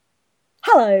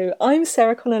Hello, I'm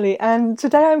Sarah Connolly, and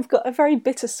today I've got a very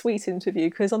bittersweet interview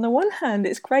because, on the one hand,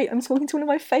 it's great. I'm talking to one of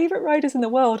my favourite riders in the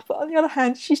world, but on the other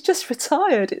hand, she's just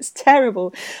retired. It's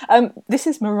terrible. This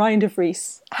is Marijn de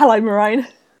Vries. Hello, Marijn.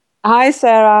 Hi,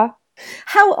 Sarah.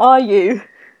 How are you?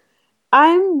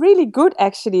 I'm really good,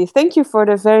 actually. Thank you for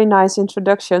the very nice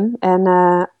introduction. And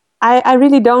I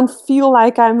really don't feel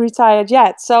like I'm retired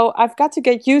yet. So I've got to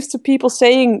get used to people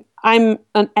saying I'm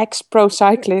an ex-pro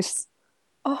cyclist.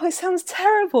 Oh, it sounds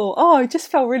terrible. Oh, I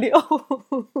just felt really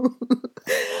old.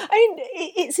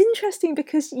 It's interesting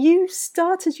because you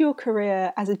started your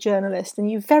career as a journalist, and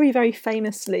you very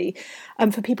famously,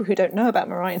 for people who don't know about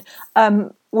Marijn,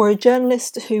 were a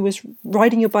journalist who was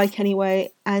riding your bike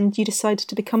anyway, and you decided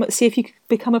to see if you could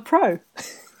become a pro.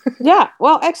 Yeah,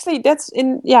 well, actually,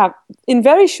 in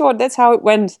very short, that's how it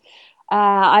went.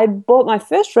 I bought my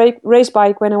first race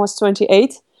bike when I was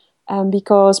 28,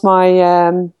 because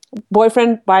my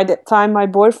boyfriend, by that time,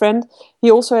 he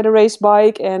also had a race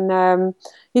bike, and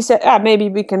he said, maybe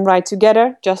we can ride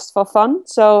together just for fun.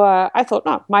 So I thought,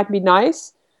 no, might be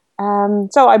nice.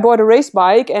 So I bought a race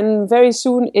bike, and very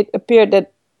soon it appeared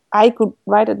that I could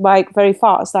ride a bike very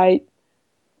fast. I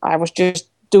was just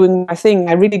doing my thing.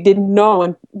 I really didn't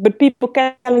know. But people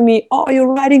kept telling me, "Oh,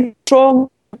 you're riding strong.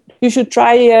 You should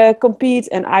try compete."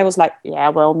 And I was like, "Yeah,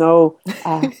 well, no.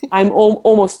 I'm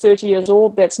almost 30 years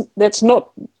old. That's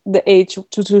not the age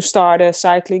to start a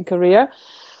cycling career."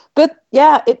 But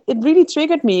yeah, it really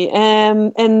triggered me.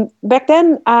 And back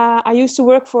then, I used to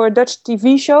work for a Dutch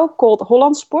TV show called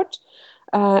Holland Sport.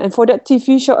 And for that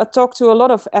TV show, I talked to a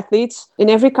lot of athletes in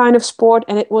every kind of sport,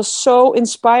 and it was so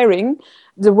inspiring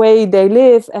the way they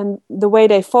live and the way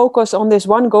they focus on this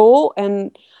one goal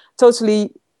and totally,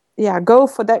 yeah, go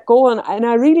for that goal. And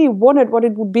I really wondered what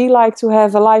it would be like to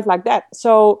have a life like that.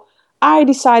 So I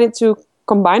decided to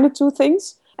combine the two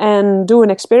things and do an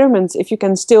experiment if you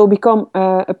can still become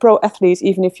a pro athlete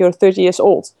even if you're 30 years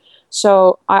old.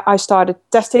 So I started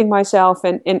testing myself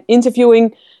and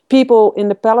interviewing people in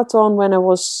the peloton when I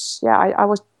was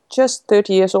just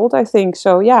 30 years old, I think.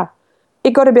 So yeah,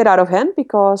 it got a bit out of hand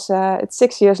because it's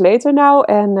 6 years later now,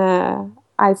 and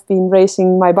I've been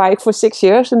racing my bike for 6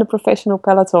 years in the professional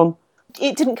peloton.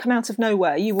 It didn't come out of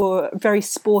nowhere. You were very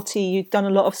sporty. You'd done a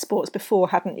lot of sports before,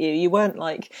 hadn't you? You weren't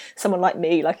like someone like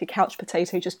me, like a couch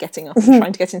potato just getting up and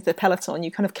trying to get into the peloton.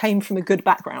 You kind of came from a good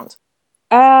background.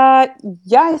 Uh,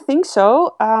 yeah, I think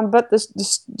so. But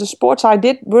the sports I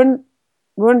did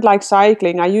weren't like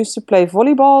cycling. I used to play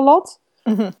volleyball a lot,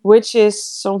 which is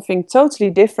something totally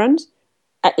different.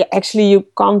 Actually, you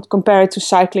can't compare it to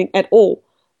cycling at all.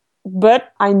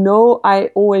 But I know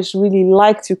I always really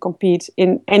like to compete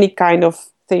in any kind of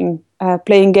thing,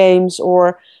 playing games,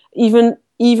 or even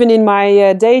in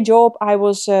my day job, I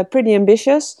was pretty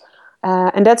ambitious,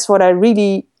 and that's what I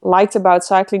really liked about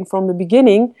cycling from the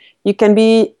beginning. You can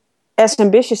be as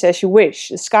ambitious as you wish.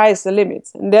 The sky is the limit,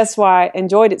 and that's why I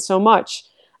enjoyed it so much.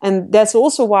 And that's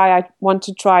also why I want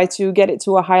to try to get it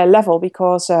to a higher level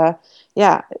because,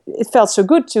 it felt so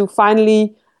good to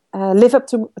finally live up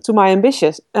to my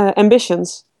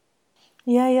ambitions.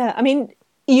 Yeah. I mean,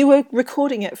 you were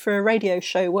recording it for a radio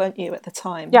show, weren't you, at the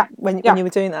time Yeah, when yeah. you were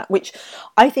doing that, which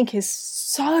I think is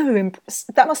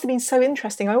that must have been so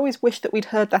interesting. I always wish that we'd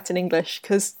heard that in English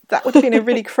because that would have been a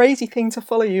really crazy thing to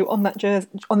follow you on that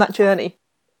journey.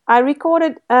 I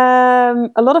recorded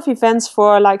a lot of events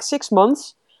for like 6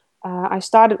 months. I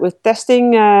started with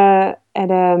testing at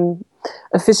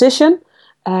a physician,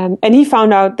 and he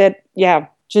found out that,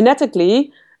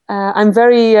 genetically, I'm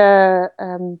very,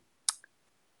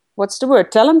 what's the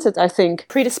word? Talented, I think.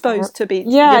 Predisposed to be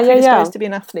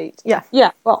an athlete. Yeah.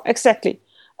 Yeah, well, exactly.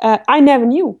 I never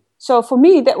knew. So for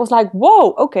me, that was like,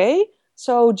 whoa, okay.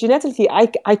 So genetically,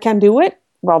 I can do it.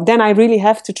 Well, then I really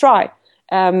have to try.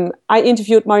 I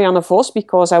interviewed Marianne Vos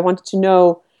because I wanted to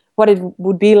know what it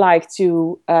would be like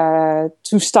to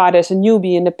start as a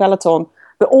newbie in the peloton,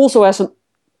 but also as an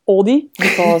oldie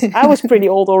because I was pretty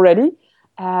old already.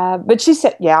 But she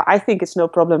said, "Yeah, I think it's no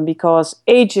problem because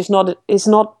age is not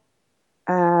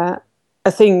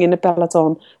a thing in the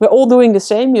peloton. We're all doing the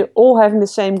same. We're all having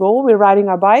the same goal. We're riding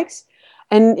our bikes,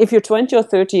 and if you're 20 or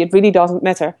 30, it really doesn't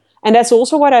matter." And that's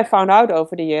also what I found out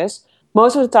over the years.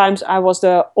 Most of the times, I was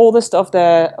the oldest of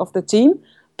the team,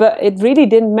 but it really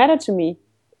didn't matter to me.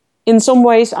 In some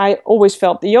ways, I always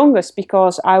felt the youngest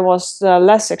because I was the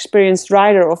less experienced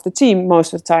rider of the team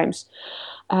most of the times.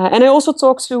 And I also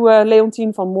talked to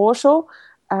Leontien van Moorsel.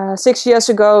 6 years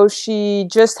ago, she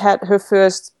just had her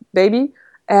first baby,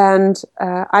 and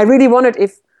I really wondered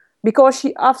if, because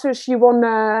after she won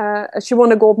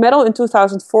a gold medal in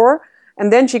 2004,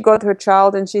 and then she got her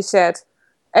child, and she said,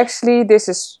 "Actually, this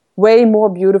is way more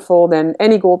beautiful than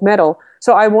any gold medal.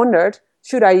 So I wondered,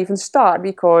 should I even start?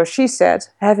 Because she said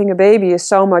having a baby is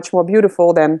so much more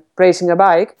beautiful than racing a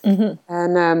bike. Mm-hmm.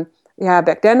 And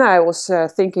back then I was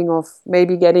thinking of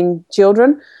maybe getting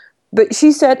children. But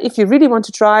she said, if you really want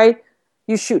to try,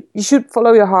 you should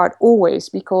follow your heart always,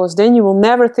 because then you will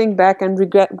never think back and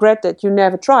regret that you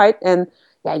never tried. And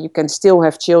you can still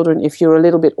have children if you're a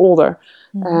little bit older.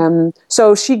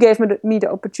 So she gave me the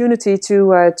opportunity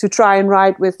to try and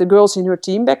ride with the girls in her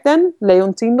team back then,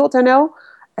 Leontien.nl.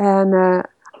 And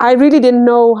I really didn't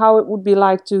know how it would be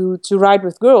like to ride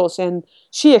with girls. And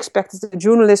she expected a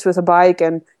journalist with a bike,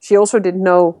 and she also didn't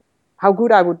know how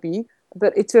good I would be.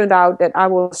 But it turned out that I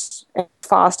was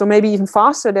fast, or maybe even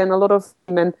faster than a lot of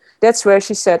them. And that's where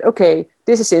she said, okay,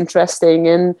 this is interesting.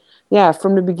 And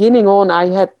from the beginning on, I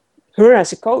had her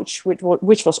as a coach,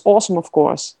 which was awesome, of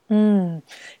course.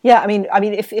 Yeah, I mean,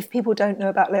 if people don't know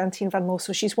about Leontien van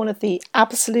Moorsel, she's one of the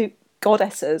absolute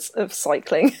goddesses of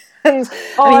cycling. And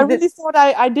I really thought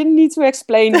I didn't need to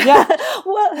explain. Yeah.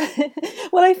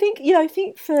 well, I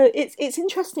think for it's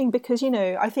interesting because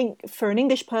I think for an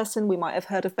English person we might have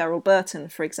heard of Beryl Burton,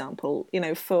 for example.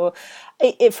 For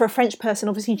a French person,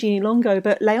 obviously Jeannie Longo,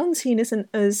 but Leontien isn't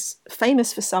as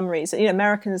famous for some reason.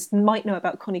 Americans might know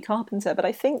about Connie Carpenter, but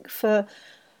I think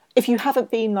if you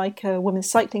haven't been like a women's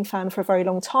cycling fan for a very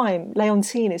long time,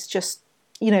 Leontien is just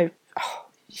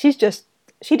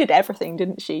she did everything,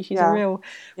 didn't she? She's a real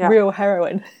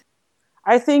heroine.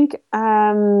 I think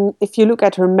if you look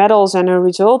at her medals and her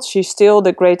results, she's still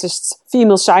the greatest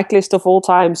female cyclist of all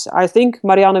times. I think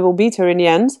Marianne will beat her in the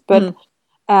end, but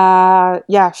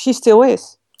she still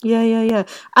is. Yeah.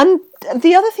 And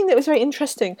the other thing that was very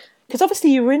interesting, because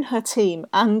obviously you were in her team,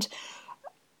 and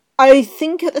I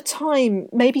think at the time,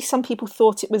 maybe some people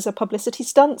thought it was a publicity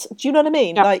stunt. Do you know what I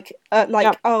mean? Yeah.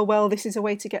 Oh, well, this is a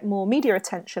way to get more media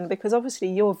attention, because obviously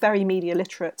you're very media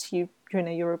literate.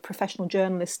 You're a professional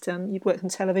journalist. You'd worked on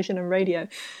television and radio.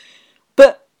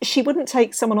 But she wouldn't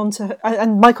take someone onto her,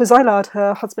 and Michael Zylard,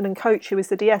 her husband and coach, who was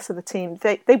the DS of the team,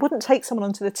 they wouldn't take someone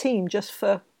onto the team just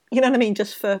for,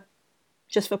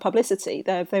 just for publicity.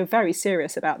 They're very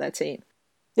serious about their team.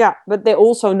 Yeah, but they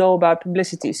also know about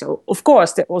publicity. So, of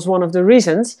course, that was one of the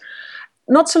reasons.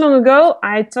 Not so long ago,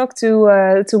 I talked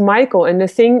to Michael, and the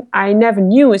thing I never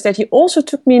knew is that he also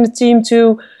took me in the team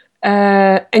to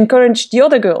encourage the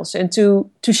other girls and to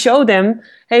show them,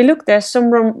 hey, look, there's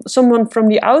someone from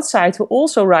the outside who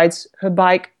also rides her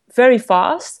bike very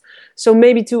fast. So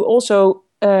maybe to also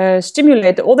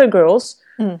stimulate the other girls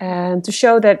and to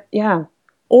show that,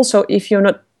 also if you're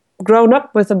not grown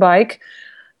up with a bike,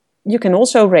 you can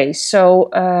also race. So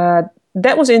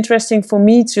that was interesting for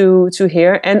me to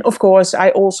hear. And of course,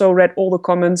 I also read all the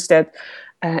comments that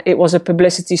it was a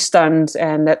publicity stunt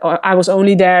and that I was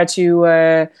only there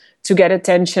to get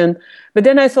attention. But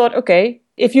then I thought, okay,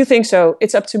 if you think so,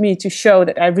 it's up to me to show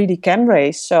that I really can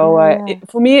race. So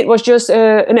for me, it was just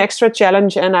an extra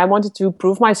challenge, and I wanted to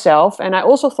prove myself. And I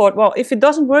also thought, well, if it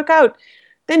doesn't work out,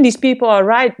 then these people are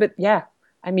right. But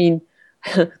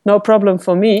no problem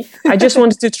for me. I just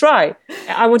wanted to try.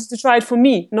 I wanted to try it for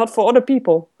me, not for other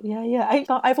people. Yeah.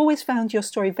 I've always found your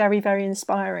story very, very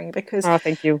inspiring, because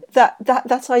thank you.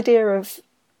 That idea of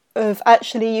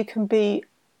actually you can be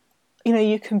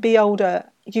older,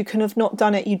 you can have not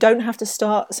done it. You don't have to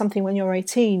start something when you're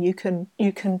 18. You can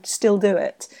still do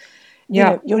it.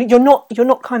 You're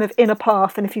not kind of in a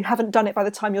path, and if you haven't done it by the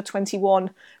time you're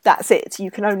 21, that's it. You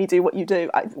can only do what you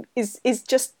do. Is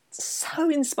just so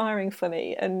inspiring for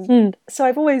me, and so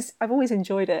I've always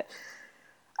enjoyed it.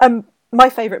 My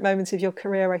favourite moment of your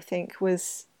career, I think,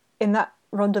 was in that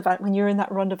when you were in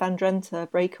that Ronde van Drenthe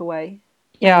breakaway.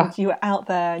 And you were out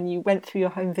there and you went through your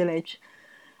home village,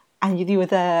 and you were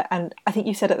there, and I think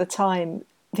you said at the time,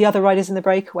 the other riders in the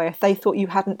breakaway, if they thought you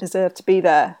hadn't deserved to be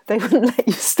there, they wouldn't let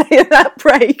you stay in that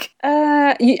break.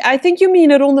 I think you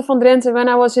mean a Ronde van Drenthe when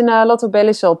I was in a Lotto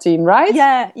Belisol team, right?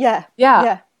 Yeah.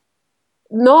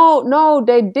 No,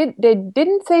 they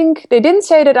didn't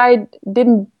say that I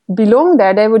didn't belong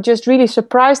there. They were just really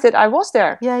surprised that I was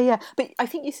there. Yeah. But I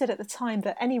think you said at the time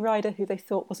that any rider who they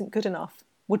thought wasn't good enough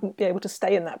wouldn't be able to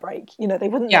stay in that break. They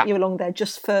wouldn't let you along there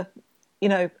just for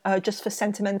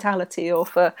sentimentality or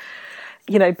for,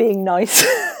 being nice.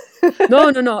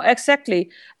 No, exactly.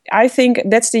 I think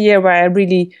that's the year where I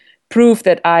really proved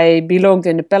that I belonged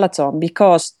in the peloton,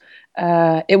 because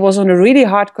it was under really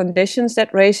hard conditions,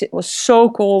 that race. It was so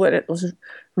cold and it was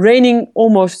raining,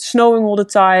 almost snowing all the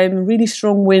time, really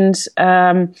strong winds.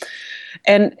 If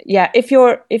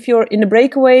you're in the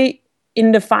breakaway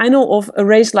in the final of a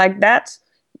race like that,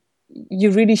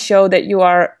 you really show that you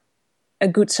are a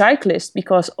good cyclist,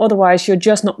 because otherwise you're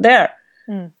just not there.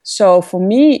 So for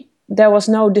me, there was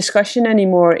no discussion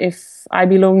anymore if I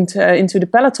belonged into the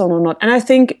peloton or not. And I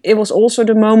think it was also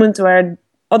the moment where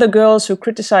other girls who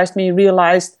criticized me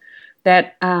realized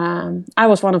that I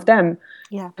was one of them,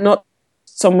 not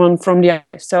someone from the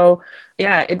other. So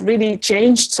yeah, it really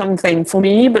changed something for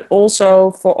me, but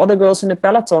also for other girls in the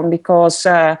peloton, because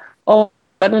all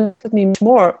benefited me much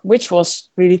more, which was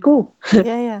really cool.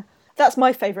 Yeah. That's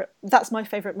my favorite. That's my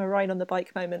favorite Marijn on the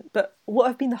bike moment. But what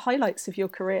have been the highlights of your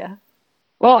career?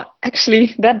 Well,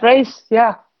 actually, that race,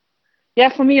 yeah,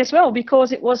 for me as well,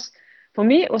 because for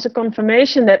me, it was a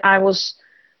confirmation that I was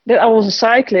a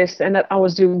cyclist and that I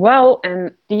was doing well.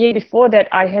 And the year before that,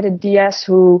 I had a DS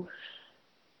who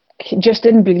just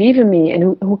didn't believe in me,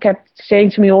 and who kept saying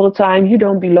to me all the time, "You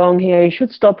don't belong here. You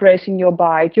should stop racing your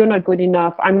bike. You're not good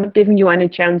enough. I'm not giving you any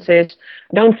chances.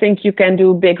 I don't think you can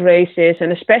do big races,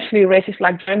 and especially races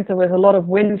like Drenthe with a lot of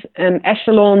winds and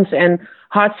echelons and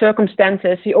hard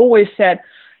circumstances." He always said,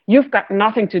 "You've got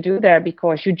nothing to do there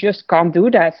because you just can't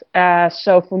do that."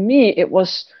 So for me, it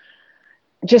was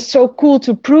just so cool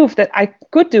to prove that I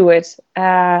could do it.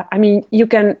 I mean, you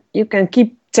can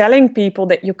keep telling people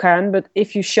that you can, but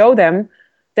if you show them,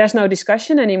 there's no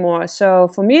discussion anymore. So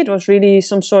for me, it was really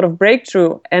some sort of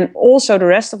breakthrough. And also the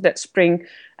rest of that spring,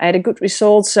 I had a good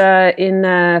results in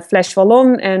Flash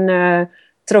Wallon and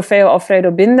Trofeo Alfredo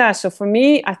Binda. So for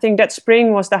me, I think that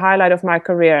spring was the highlight of my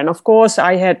career. And of course,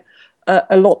 I had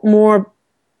a lot more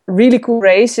really cool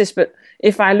races. But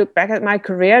if I look back at my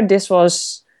career, this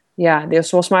was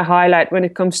my highlight when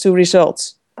it comes to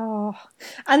results. Oh,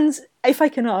 and if I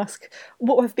can ask,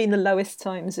 what have been the lowest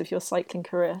times of your cycling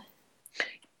career?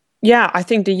 Yeah, I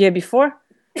think the year before,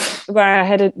 where I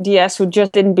had a DS who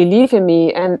just didn't believe in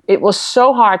me. And it was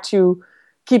so hard to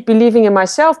keep believing in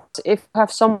myself. If you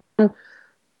have someone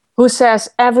who says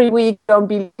every week, "Don't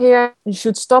be here, you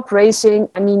should stop racing,"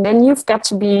 I mean, then you've got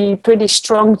to be pretty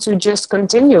strong to just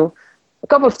continue. A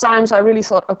couple of times I really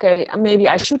thought, okay, maybe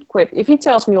I should quit. If he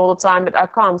tells me all the time that I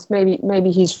can't,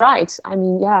 maybe he's right. I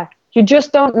mean, yeah, you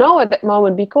just don't know at that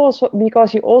moment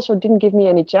because he also didn't give me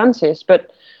any chances.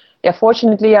 But yeah,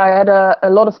 fortunately, I had a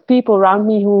lot of people around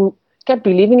me who kept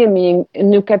believing in me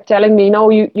and who kept telling me,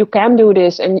 "No, you can do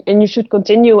this and you should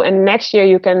continue. And next year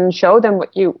you can show them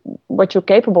what you're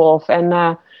capable of." And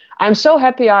I'm so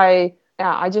happy I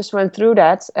just went through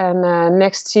that. And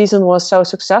next season was so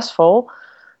successful.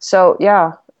 So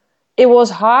yeah, it was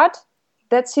hard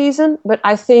that season, but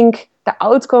I think the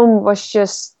outcome was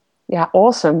just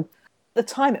awesome. At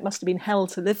the time, it must have been hell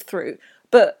to live through,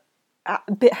 but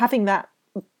having that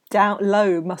down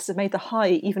low must have made the high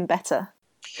even better.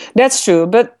 That's true,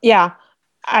 but yeah,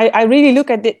 I really look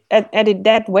at it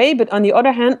that way. But on the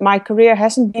other hand, my career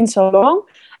hasn't been so long.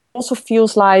 It also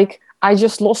feels like I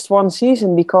just lost one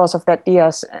season because of that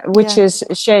DS, which is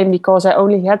a shame because I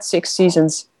only had 6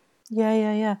 seasons.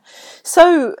 Yeah.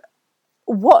 So,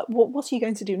 what are you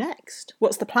going to do next?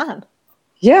 What's the plan?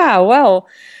 Yeah, well,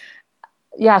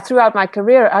 throughout my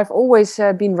career, I've always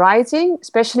been writing,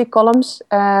 especially columns,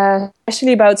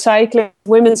 especially about cycling,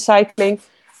 women's cycling.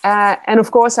 And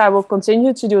of course, I will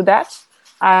continue to do that.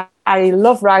 I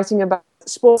love writing about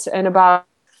sports and about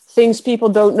things people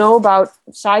don't know about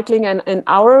cycling and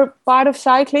our part of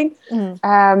cycling.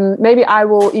 Maybe I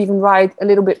will even write a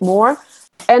little bit more.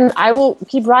 And I will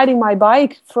keep riding my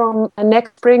bike from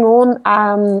next spring on.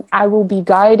 I will be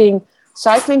guiding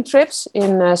cycling trips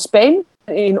in Spain,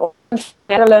 in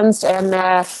Netherlands, and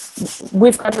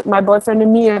we've got, my boyfriend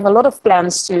and me have a lot of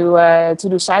plans to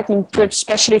do cycling trips,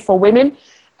 especially for women,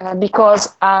 because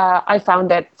I found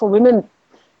that for women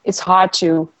it's hard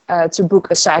to book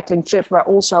a cycling trip where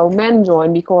also men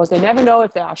join, because they never know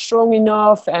if they are strong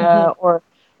enough or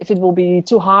if it will be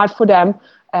too hard for them.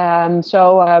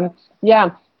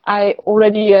 I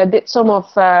already did some of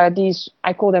these,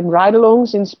 I call them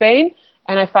ride-alongs in Spain,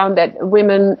 and I found that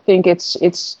women think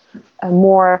it's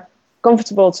more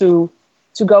comfortable to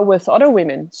go with other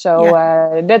women. So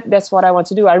that's what I want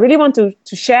to do. I really want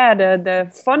to share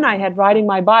the fun I had riding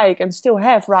my bike and still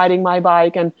have riding my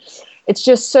bike. And it's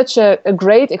just such a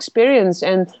great experience.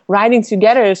 And riding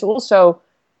together is also,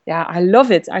 I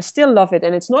love it. I still love it.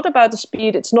 And it's not about the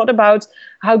speed. It's not about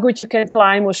how good you can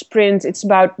climb or sprint. It's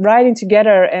about riding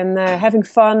together and having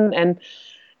fun and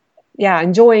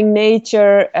enjoying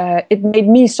nature. It made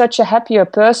me such a happier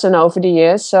person over the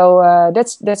years. So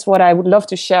that's what I would love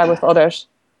to share with others.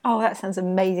 Oh, that sounds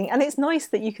amazing. And it's nice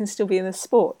that you can still be in the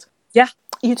sport. Yeah.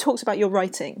 You talked about your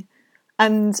writing.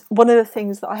 And one of the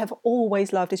things that I have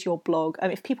always loved is your blog.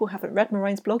 If people haven't read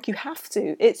Marijn's blog, you have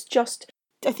to. It's just,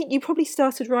 I think you probably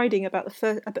started writing about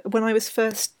when I was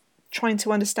first trying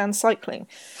to understand cycling.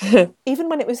 Even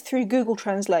when it was through Google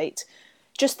Translate,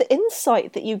 just the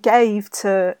insight that you gave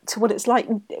to what it's like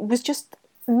was just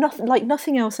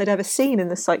nothing else I'd ever seen in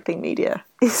the cycling media.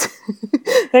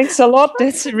 Thanks a lot.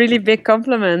 That's a really big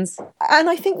compliment. And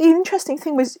I think the interesting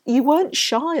thing was you weren't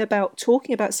shy about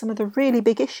talking about some of the really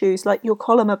big issues, like your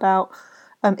column about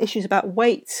issues about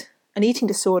weight and eating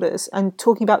disorders, and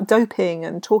talking about doping,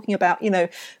 and talking about,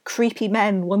 creepy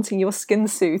men wanting your skin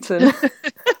suit. And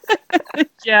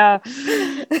Yeah.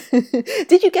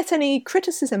 Did you get any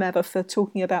criticism ever for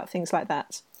talking about things like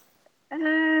that?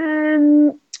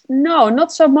 No,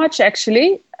 not so much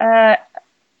actually.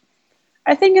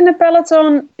 I think in the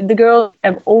peloton, the girls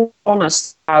have all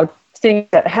honest about things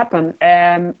that happen.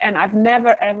 And I've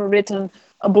never ever written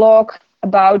a blog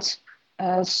about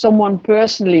someone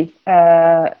personally.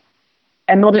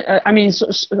 And not,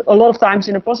 a lot of times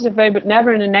in a positive way, but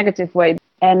never in a negative way.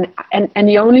 And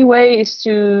the only way is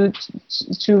to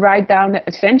write down the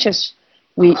adventures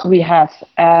we have.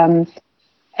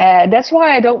 That's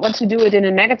why I don't want to do it in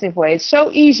a negative way. It's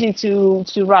so easy to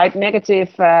write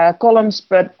negative columns,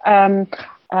 but the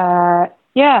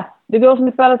girls in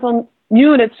the peloton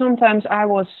knew that sometimes I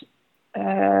was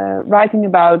writing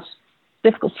about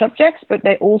difficult subjects, but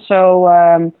they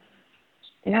also,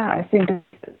 I think.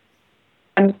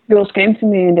 And girls came to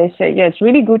me and they say, yeah, it's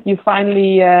really good you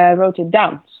finally wrote it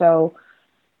down. So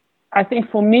I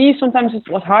think for me, sometimes it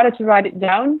was harder to write it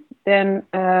down than,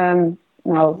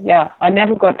 I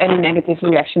never got any negative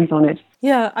reactions on it.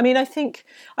 Yeah, I mean, I think,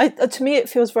 to me, it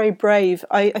feels very brave.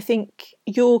 I think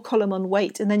your column on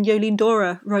weight, and then Jolien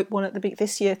Dora wrote one at the big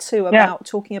this year too about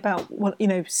talking about,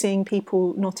 seeing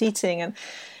people not eating.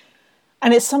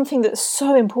 And it's something that's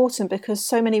so important because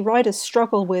so many riders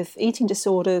struggle with eating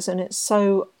disorders, and it's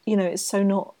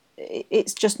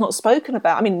just not spoken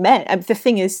about. I mean, the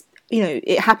thing is,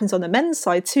 it happens on the men's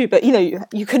side too, but,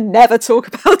 you can never talk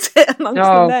about it amongst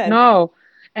the men. No.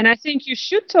 And I think you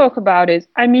should talk about it.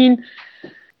 I mean,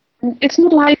 it's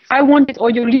not like I wanted or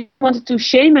you wanted to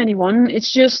shame anyone.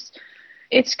 It's just,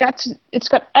 it's got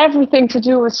everything to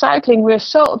do with cycling. We're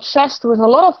so obsessed with a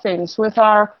lot of things, with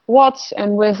our watts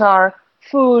and with our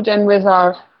food and with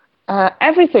our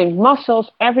everything,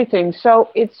 muscles, everything. So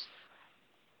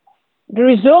the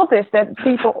result is that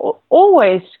people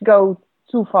always go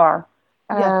too far.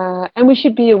 And we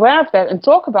should be aware of that and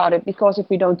talk about it, because if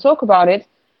we don't talk about it,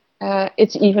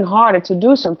 it's even harder to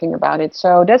do something about it.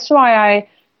 So that's why I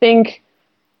think,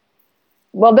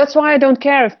 that's why I don't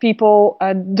care if people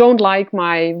don't like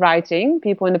my writing,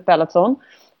 people in the peloton,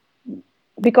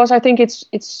 because I think it's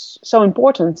so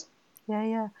important.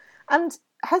 Yeah. And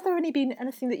has there been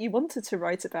anything that you wanted to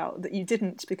write about that you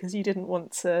didn't, because you didn't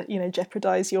want to,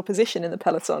 jeopardize your position in the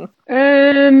peloton?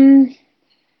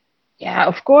 Yeah,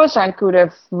 of course I could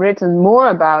have written more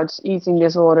about eating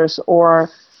disorders or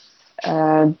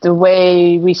the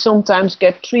way we sometimes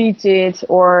get treated,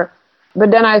 but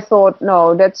then I thought,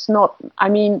 no, that's not, I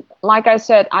mean, like I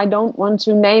said, I don't want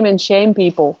to name and shame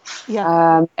people.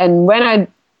 Yeah. And when I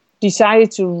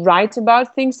decided to write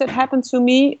about things that happened to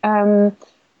me,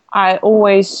 I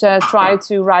always try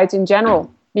to write in general,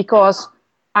 because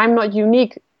I'm not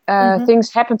unique.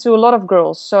 Things happen to a lot of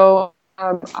girls. So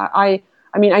I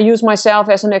use myself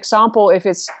as an example if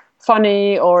it's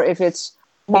funny or if it's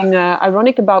being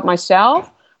ironic about myself.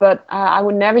 But I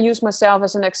would never use myself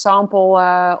as an example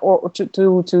or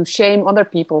to shame other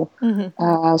people.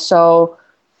 So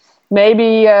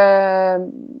maybe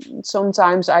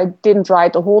sometimes I didn't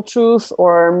write the whole truth,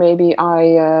 or maybe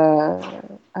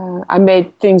I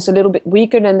made things a little bit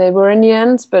weaker than they were in the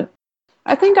end. But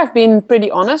I think I've been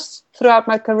pretty honest throughout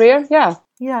my career. Yeah.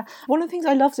 Yeah. One of the things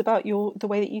I loved about the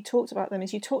way that you talked about them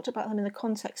is you talked about them in the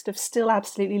context of still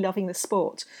absolutely loving the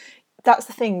sport. That's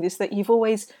the thing, is that you've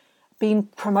always been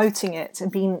promoting it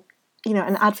and been,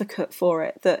 an advocate for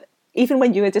it. That even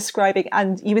when you were describing,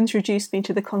 and you introduced me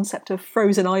to the concept of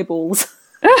frozen eyeballs.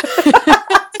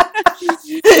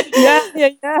 Yeah.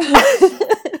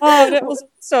 Oh, that was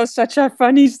also such a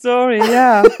funny story.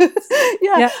 Yeah.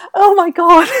 Yeah. Oh my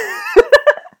God.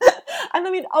 And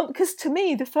I mean, because to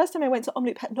me, the first time I went to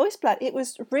Omloop Het Nieuwsblad, it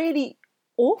was really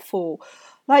awful.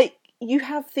 Like, you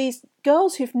have these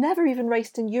girls who've never even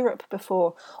raced in Europe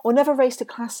before, or never raced a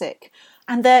classic,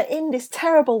 and they're in this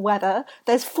terrible weather.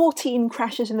 There's 14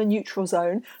 crashes in the neutral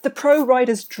zone. The pro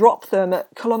riders drop them at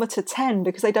kilometre 10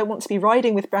 because they don't want to be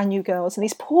riding with brand new girls. And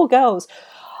these poor girls,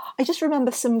 I just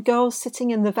remember some girls sitting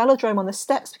in the velodrome on the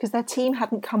steps because their team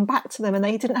hadn't come back to them and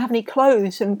they didn't have any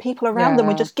clothes, and people around them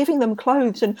were just giving them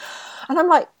clothes. And I'm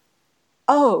like,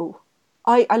 oh,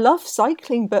 I love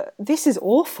cycling, but this is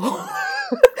awful.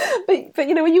 but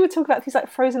when you were talking about things like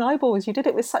frozen eyeballs, you did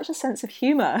it with such a sense of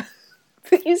humour.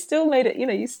 But you still made it,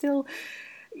 you still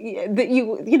that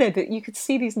you know that you could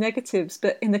see these negatives,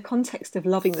 but in the context of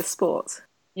loving the sport.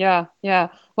 Yeah, yeah.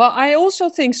 Well, I also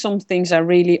think some things are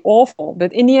really awful,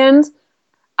 but in the end,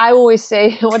 I always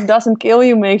say what doesn't kill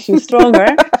you makes you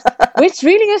stronger, which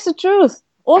really is the truth.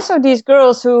 Also, these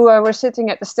girls who were sitting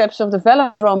at the steps of the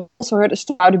velodrome also heard a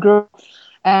story about a girl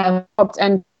stopped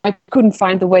and I couldn't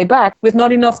find the way back with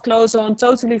not enough clothes on,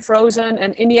 totally frozen.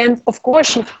 And in the end, of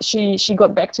course, she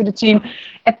got back to the team.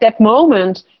 At that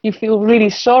moment, you feel really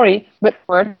sorry, but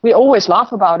we always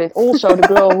laugh about it. Also, the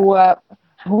girl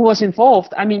who was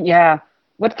involved. I mean, yeah,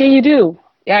 what can you do?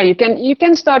 Yeah, you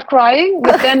can start crying,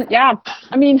 but then, yeah,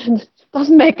 I mean, it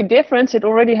doesn't make a difference. It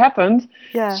already happened.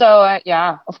 Yeah. So,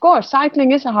 yeah, of course,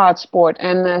 cycling is a hard sport.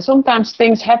 And sometimes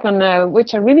things happen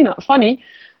which are really not funny.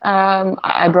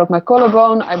 I broke my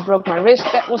collarbone. I broke my wrist.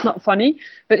 That was not funny.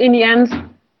 But in the end,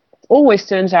 it always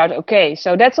turns out okay.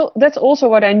 So that's also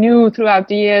what I knew throughout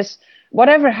the years.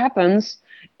 Whatever happens,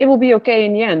 it will be okay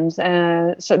in the end.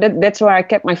 So that's where I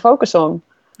kept my focus on.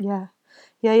 Yeah.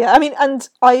 Yeah. I mean, and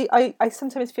I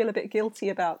sometimes feel a bit guilty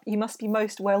about, you must be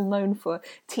most well known for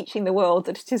teaching the world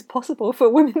that it is possible for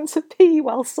women to pee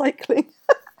while cycling.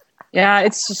 Yeah,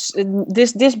 it's just,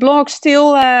 this blog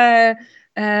still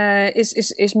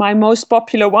is my most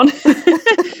popular one.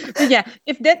 But yeah,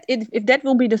 if that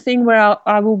will be the thing where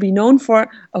I will be known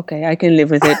for, okay, I can live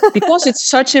with it because it's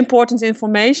such important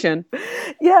information.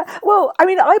 Yeah, well, I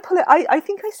mean, I pull it. I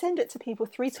think I send it to people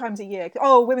 3 times a year.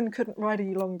 Oh, women couldn't ride a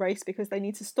long race because they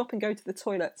need to stop and go to the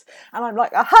toilet, and I'm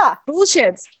like, aha,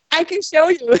 bullshit! I can show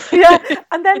you. Yeah,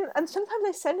 and sometimes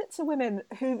I send it to women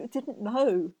who didn't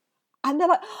know, and they're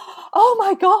like, oh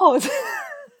my god.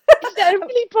 Is that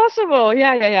really possible?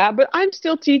 Yeah. But I'm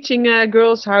still teaching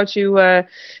girls how to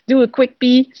do a quick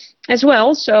pee as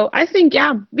well. So I think,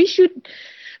 yeah, we should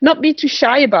not be too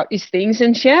shy about these things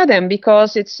and share them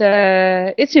because it's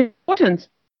important.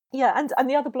 Yeah, and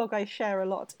the other blog I share a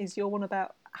lot is your one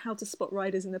about how to spot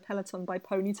riders in the peloton by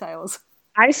ponytails.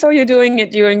 I saw you doing it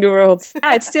during the World.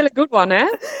 Yeah, it's still a good one, eh?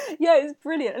 Yeah, it's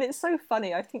brilliant. And it's so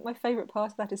funny. I think my favourite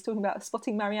part of that is talking about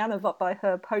spotting Marianne up by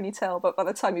her ponytail, but by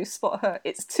the time you spot her,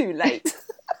 it's too late.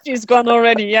 She's gone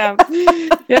already, yeah.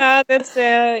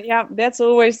 That's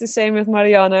always the same with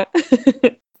Marianne.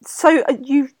 So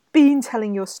you've been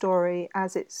telling your story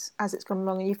as it's gone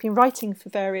along, and you've been writing for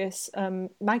various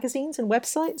magazines and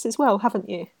websites as well, haven't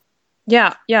you?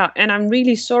 Yeah. And I'm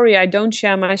really sorry I don't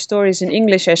share my stories in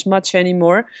English as much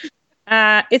anymore.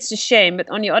 It's a shame, but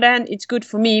on the other hand, it's good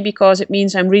for me because it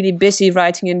means I'm really busy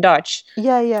writing in Dutch.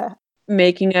 Yeah.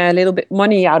 Making a little bit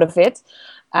money out of it.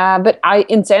 But I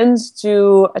intend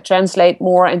to translate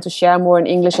more and to share more in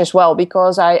English as well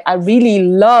because I really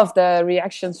love the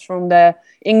reactions from the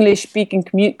English-speaking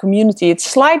community. It's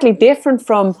slightly different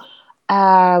from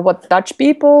what Dutch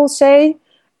people say.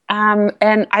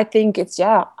 And I think it's,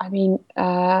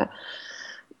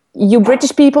 you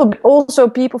British people, but also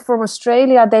people from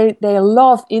Australia, they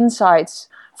love insights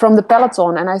from the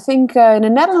peloton. And I think in the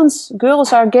Netherlands,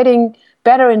 girls are getting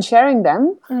better in sharing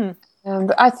them.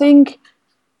 But I think,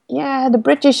 the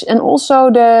British and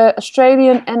also the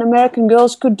Australian and American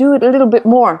girls could do it a little bit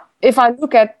more. If I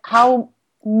look at how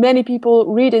many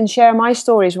people read and share my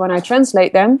stories when I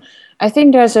translate them, I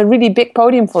think there's a really big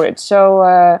podium for it.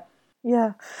 So...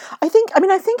 Yeah, I think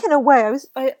in a way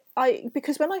I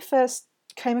because when I first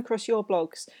came across your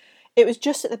blogs, it was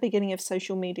just at the beginning of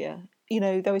social media. You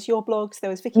know, there was your blogs, there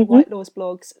was Vicky Whitelaw's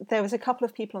blogs, there was a couple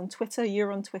of people on Twitter,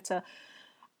 you're on Twitter.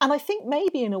 And I think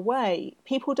maybe in a way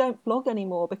people don't blog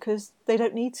anymore because they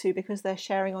don't need to, because they're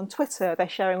sharing on Twitter, they're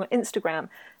sharing on Instagram.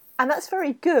 And that's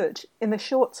very good in the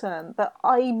short term, but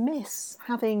I miss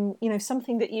having,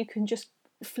 something that you can just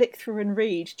flick through and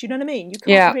read. Do you know what I mean? You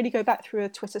can't really go back through a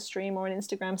Twitter stream or an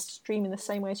Instagram stream in the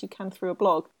same way as you can through a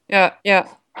blog. Yeah.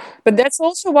 But that's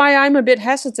also why I'm a bit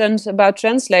hesitant about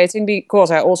translating because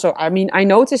I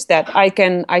noticed that I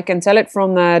can tell it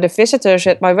from the visitors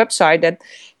at my website that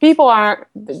people are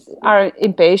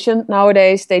impatient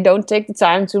nowadays. They don't take the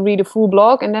time to read a full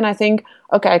blog, and then I think,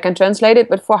 okay, I can translate it,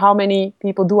 but for how many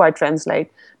people do I translate?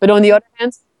 But on the other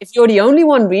hand, if you're the only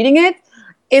one reading it,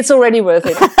 it's already worth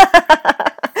it.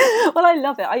 Well, I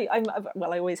love it. I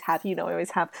always have. I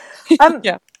always have.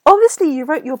 Yeah. Obviously, you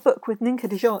wrote your book with Nienke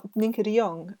de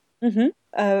Jong. Mm-hmm.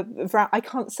 I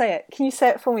can't say it. Can you say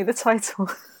it for me, the title?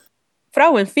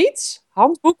 Vrouw en fiets,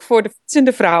 handboek voor de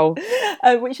fietsende vrouw.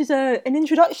 Which is an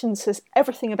introduction to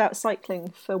everything about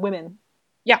cycling for women.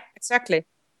 Yeah, exactly.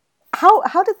 How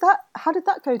did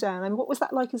that go down? And what was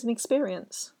that like as an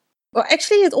experience? Well,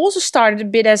 actually, it also started a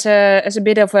bit as a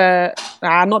bit of a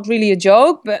not really a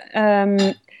joke, but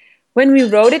when we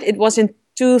wrote it, it was in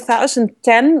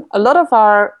 2010. A lot of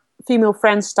our female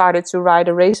friends started to ride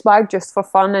a race bike just for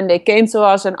fun, and they came to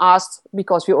us and asked,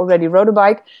 because we already rode a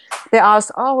bike, they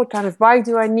asked, oh, what kind of bike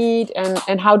do I need,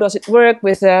 and how does it work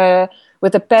with the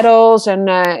pedals, and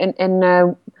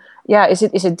yeah, is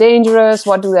it dangerous?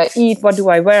 What do I eat? What do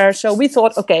I wear? So we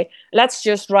thought, okay, let's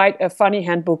just write a funny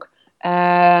handbook,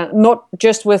 not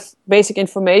just with basic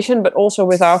information, but also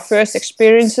with our first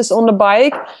experiences on the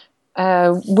bike.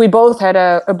 We both had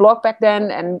a blog back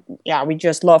then, and yeah, we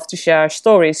just loved to share our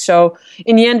stories. So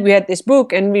in the end, we had this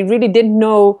book, and we really didn't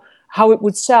know how it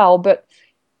would sell. But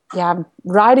yeah,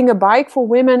 riding a bike for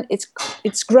women,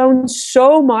 it's grown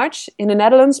so much in the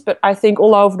Netherlands, but I think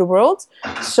all over the world.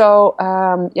 So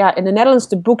yeah, in the Netherlands,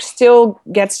 the book still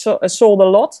gets sold a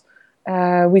lot.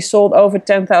 We sold over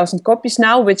 10,000 copies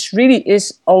now, which really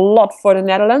is a lot for the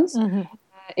Netherlands. Mm-hmm.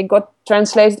 It got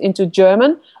translated into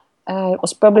German. It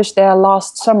was published there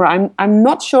last summer. I'm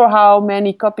not sure how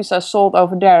many copies are sold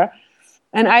over there,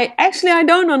 and I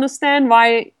don't understand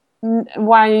why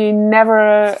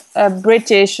never a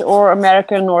British or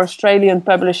American or Australian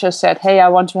publisher said, "Hey, I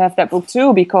want to have that book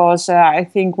too," because I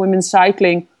think women's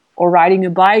cycling or riding a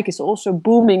bike is also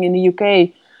booming in the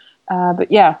UK.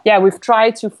 But yeah, we've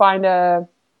tried to find an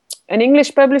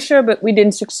English publisher, but we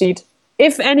didn't succeed.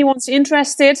 If anyone's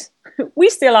interested, we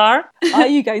still are. Are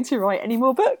you going to write any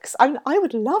more books? I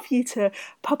would love you to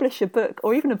publish a book,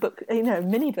 or even a book, a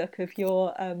mini book of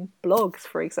your blogs,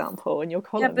 for example, and your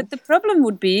columns. Yeah, but the problem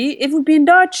would be it would be in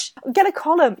Dutch. Get a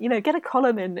column, get a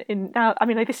column in now. I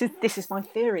mean, this is my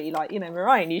theory. Like,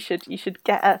 Marijn, you should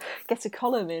get a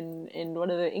column in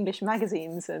one of the English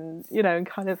magazines, and and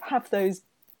kind of have those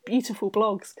beautiful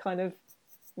blogs kind of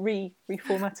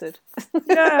reformatted.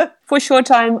 Yeah. For a short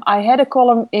time, I had a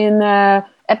column in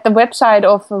at the website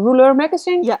of Rouleur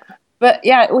magazine. Yeah. But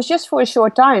yeah, it was just for a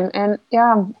short time. And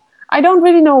yeah, I don't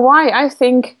really know why. I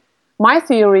think my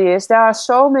theory is there are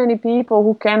so many people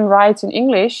who can write in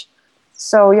English.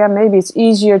 So yeah, maybe it's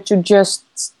easier to just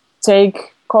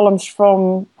take columns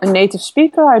from a native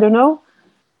speaker. I don't know.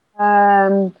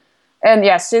 And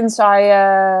yeah, since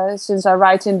I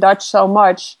write in Dutch so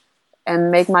much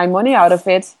and make my money out of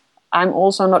it, I'm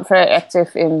also not very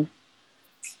active in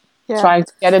trying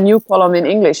to get a new column in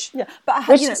English. Yeah, but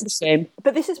which is the same.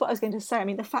 But this is what I was going to say. I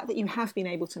mean, the fact that you have been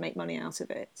able to make money out of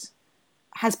it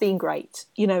has been great.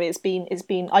 It's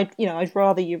been. I'd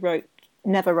rather you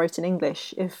never wrote in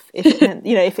English if it meant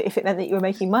if it meant that you were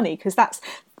making money, because that's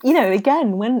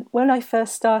again, when I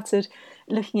first started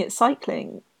looking at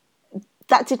cycling,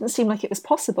 that didn't seem like it was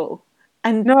possible.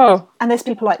 And no. And there's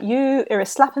people like you.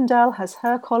 Iris Slappendel has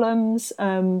her columns.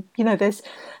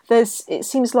 There's it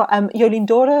seems like Jolien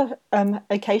Dora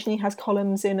occasionally has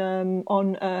columns in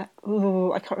on I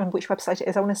can't remember which website it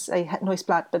is. I want to say Het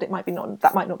Nieuwsblad, but it might be not.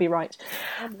 That might not be right.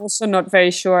 I'm also not very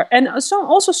sure. And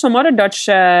also some other Dutch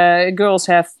girls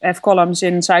have columns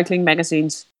in cycling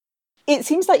magazines. It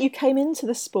seems like you came into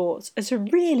the sport at a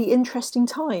really interesting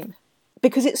time,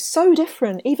 because it's so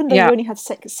different. Even though you only had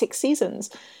six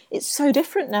seasons, it's so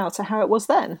different now to how it was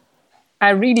then. I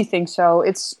really think so.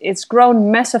 It's grown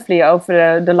massively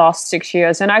over the last 6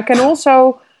 years, and I can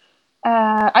also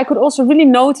I could also really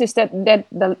notice that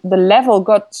the level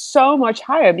got so much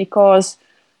higher, because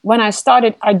when I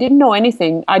started, I didn't know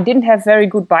anything. I didn't have very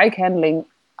good bike handling.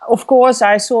 Of course,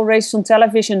 I saw races on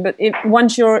television, but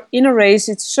once you're in a race,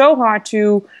 it's so hard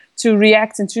to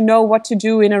react and to know what to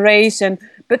do in a race.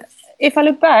 But if I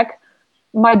look back,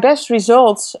 my best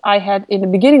results I had in the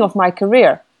beginning of my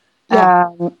career. Yeah.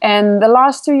 And the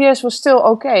last 2 years was still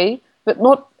okay, but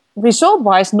not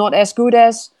result-wise, not as good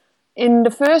as in the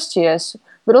first years.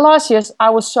 But the last years, I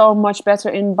was so much better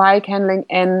in bike handling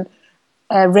and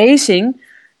racing.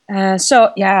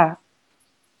 So yeah,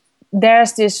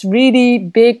 there's this really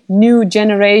big new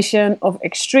generation of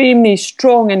extremely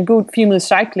strong and good female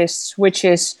cyclists, which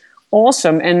is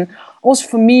awesome. And also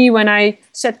for me, when I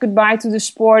said goodbye to the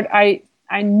sport, I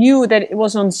knew that it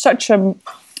was on such a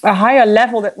higher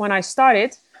level that when I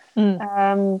started.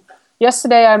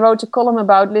 Yesterday I wrote a column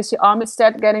about Lizzie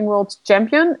Armitstead getting world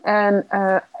champion, and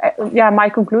my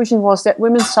conclusion was that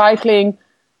women's cycling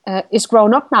is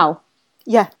grown up now.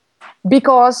 Yeah.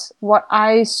 Because what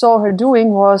I saw her doing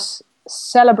was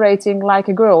celebrating like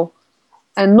a girl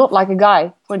and not like a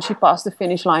guy when she passed the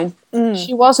finish line.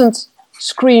 She wasn't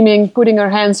screaming, putting her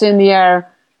hands in the air,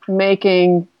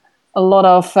 making a lot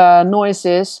of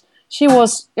noises. She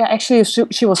was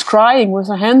she was crying with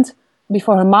her hand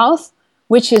before her mouth,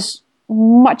 which is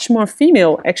much more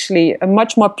female, actually, a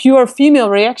much more pure female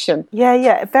reaction.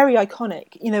 Yeah, very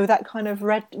iconic. That kind of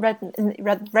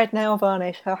red nail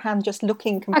varnish, her hand just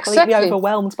looking completely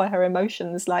overwhelmed by her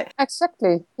emotions. Like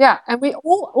exactly, yeah. And we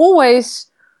always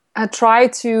try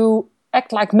to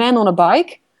act like men on a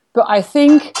bike. But I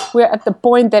think we're at the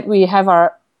point that we have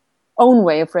our own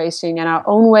way of racing and our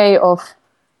own way of,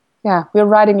 we're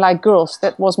riding like girls.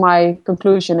 That was my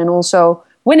conclusion. And also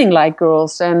winning like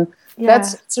girls. And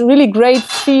it's a really great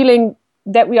feeling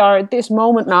that we are at this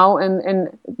moment now. And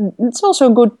it's also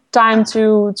a good time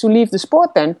to leave the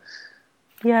sport then.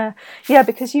 Yeah,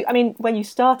 because when you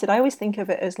started, I always think of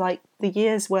it as like the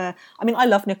years where, I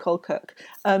love Nicole Cook,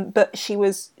 but she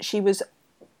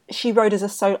rode as a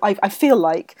solo. I feel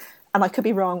like, and I could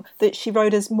be wrong, that she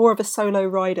rode as more of a solo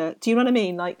rider. Do you know what I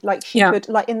mean? Like she could,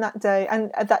 like in that day,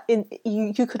 and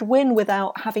you could win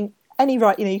without having any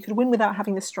right. You could win without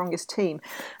having the strongest team.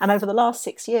 And over the last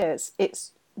 6 years,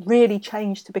 it's really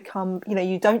changed to become,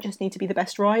 you don't just need to be the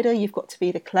best rider, you've got to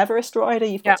be the cleverest rider,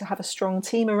 you've got to have a strong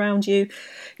team around you,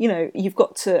 you've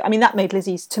got to, that made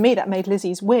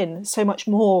Lizzie's win so much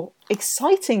more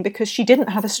exciting because she didn't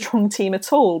have a strong team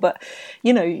at all. But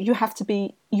you have to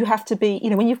be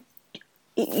when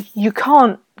you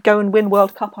can't go and win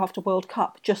World Cup after World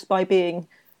Cup just by being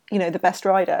the best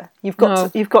rider. You've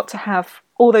got to have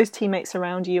all those teammates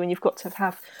around you, and you've got to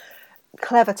have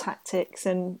clever tactics.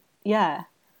 And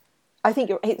I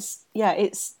think it's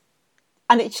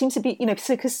and it seems to be,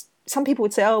 because some people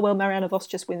would say, oh, well, Marianne Vos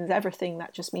just wins everything.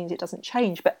 That just means it doesn't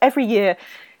change. But every year,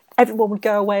 everyone would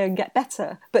go away and get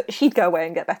better. But she'd go away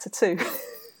and get better too.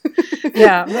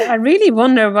 Yeah, I really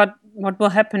wonder what will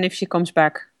happen if she comes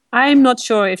back. I'm not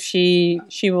sure if she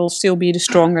will still be the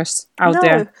strongest out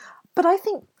there. But I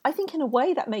think in a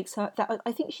way that makes her, that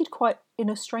I think she'd quite, in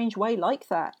a strange way, like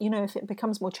that. If it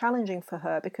becomes more challenging for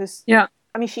her, because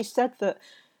she said that,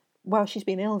 well, she's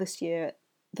been ill this year.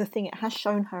 The thing it has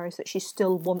shown her is that she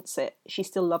still wants it. She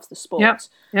still loves the sport.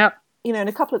 Yeah. And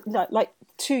a couple of, like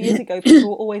 2 years ago, people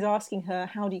were always asking her,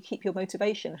 how do you keep your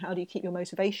motivation? How do you keep your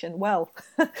motivation? Well,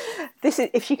 this is,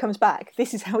 if she comes back,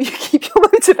 this is how you keep your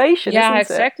motivation, isn't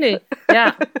exactly. it?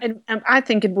 Yeah, and I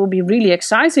think it will be really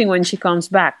exciting when she comes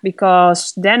back,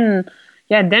 because then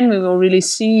we will really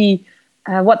see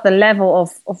what the level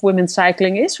of women's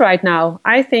cycling is right now.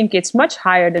 I think it's much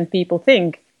higher than people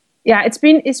think. Yeah, it's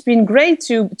been great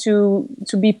to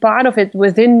be part of it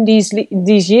within these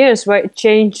years where it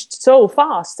changed so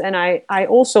fast. And I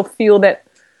also feel that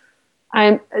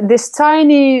I'm this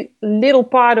tiny little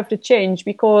part of the change,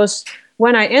 because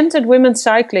when I entered women's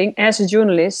cycling as a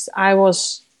journalist, I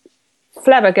was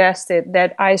flabbergasted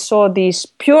that I saw these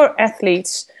pure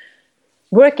athletes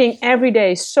working every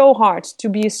day so hard to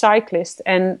be a cyclist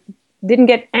and didn't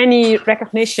get any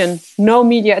recognition, no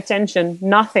media attention,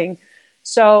 nothing.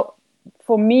 So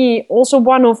for me, also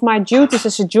one of my duties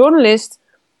as a journalist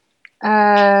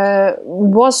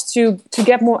was to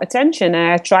get more attention.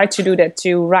 And I tried to do that,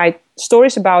 to write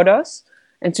stories about us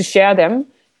and to share them,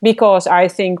 because I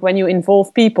think when you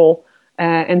involve people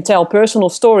and tell personal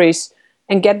stories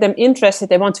and get them interested,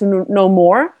 they want to know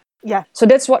more. Yeah. So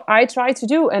that's what I try to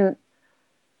do. And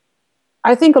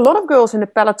I think a lot of girls in the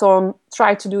peloton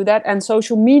try to do that, and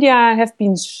social media have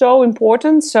been so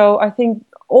important. So I think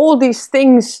all these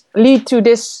things lead to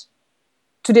this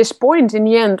point in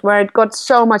the end where it got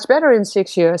so much better in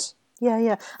 6 years.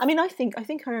 Yeah. I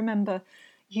think I remember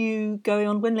you going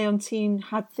on, when Leontine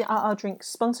had the Our Drink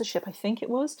sponsorship, I think it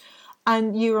was,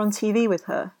 and you were on TV with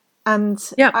her. And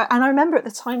I remember at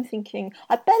the time thinking,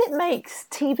 I bet it makes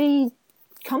TV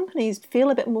companies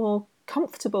feel a bit more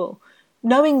comfortable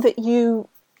knowing that you,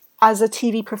 as a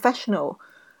TV professional,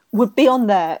 would be on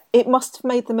there. It must have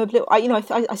made them a little.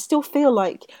 I still feel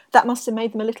like that must have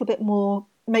made them a little bit more,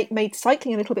 made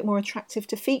cycling a little bit more attractive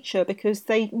to feature, because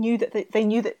they knew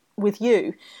that with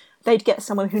you, they'd get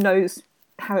someone who knows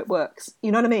how it works.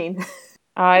 You know what I mean?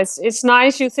 It's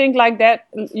nice you think like that.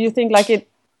 You think like it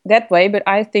that way, but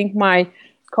I think my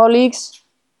colleagues,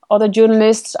 other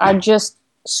journalists, are just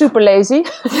super lazy.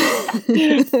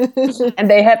 And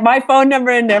they had my phone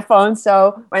number in their phone,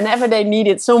 so whenever they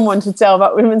needed someone to tell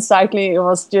about women's cycling, it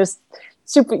was just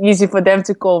super easy for them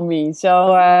to call me.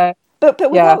 So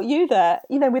but without you there,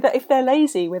 if they're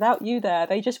lazy, without you there,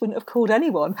 they just wouldn't have called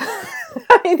anyone.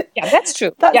 That's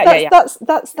true.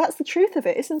 That's the truth of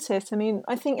it, isn't it?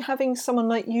 I think having someone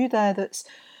like you there, that's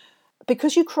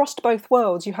because you crossed both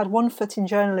worlds. You had one foot in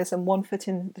journalism, one foot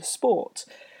in the sport.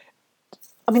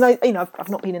 I've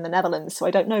not been in the Netherlands, so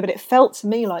I don't know, but it felt to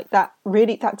me like that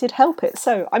did help it.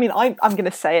 So, I'm going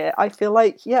to say it. I feel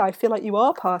like you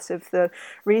are part of the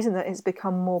reason that it's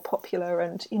become more popular,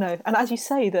 and and as you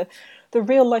say, the the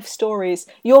real life stories,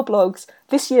 your blogs.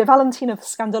 This year, Valentina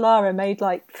Scandolara made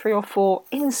like 3 or 4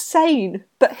 insane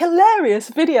but hilarious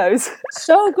videos.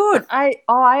 So good.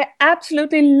 I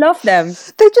absolutely love them.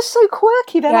 They're just so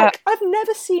quirky. They're like, I've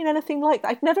never seen anything like that.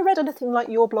 I've never read anything like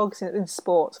your blogs in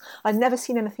sport. I've never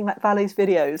seen anything like Vale's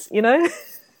videos, you know?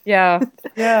 Yeah.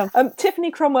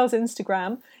 Tiffany Cromwell's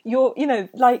Instagram,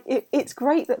 it's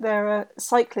great that there are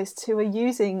cyclists who are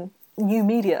using new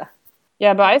media.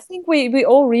 Yeah, but I think we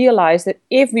all realize that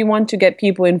if we want to get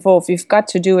people involved, we've got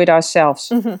to do it ourselves.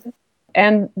 Mm-hmm.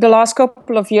 And the last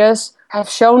couple of years have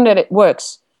shown that it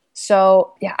works.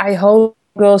 So yeah, I hope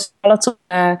girls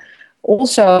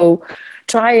also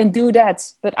try and do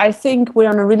that. But I think we're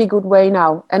on a really good way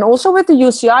now. And also with the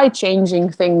UCI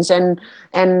changing things and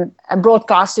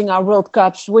broadcasting our World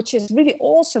Cups, which is really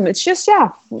awesome. It's just,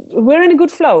 we're in a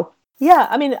good flow. Yeah,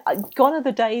 I mean, gone are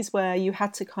the days where you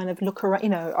had to kind of look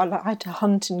around, I had to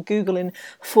hunt and Google in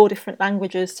 4 different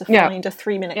languages to find a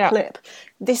 3-minute clip.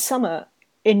 This summer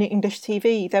in English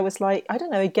TV, there was like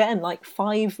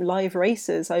 5 live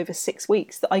races over 6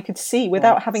 weeks that I could see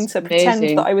without having to pretend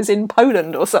that I was in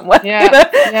Poland or somewhere.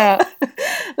 Yeah.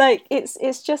 Like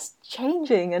it's just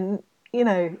changing, and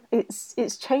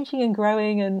it's changing and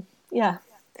growing, and yeah.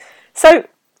 So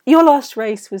your last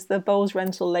race was the Bowls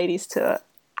Rental Ladies Tour.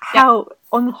 How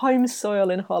on home soil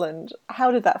in Holland?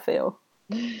 How did that feel?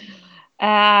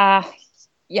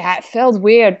 It felt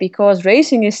weird because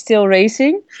racing is still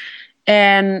racing.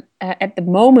 And at the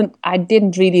moment, I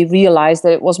didn't really realize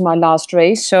that it was my last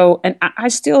race. So, and I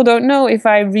still don't know if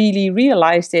I really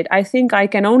realized it. I think I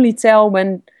can only tell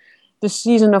when the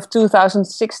season of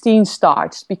 2016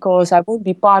 starts, because I won't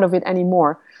be part of it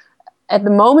anymore. At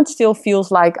the moment, still feels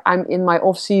like I'm in my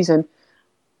off season.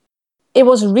 It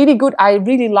was really good. I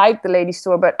really liked the Ladies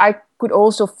Tour, but I could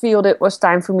also feel that it was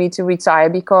time for me to retire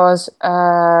because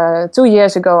 2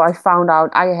 years ago I found out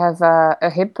I have a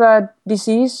hip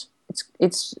disease.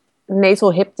 It's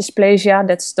natal hip dysplasia.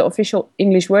 That's the official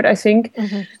English word, I think.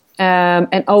 Mm-hmm.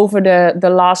 And over the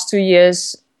last 2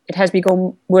 years, it has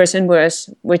become worse and worse,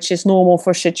 which is normal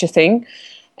for such a thing.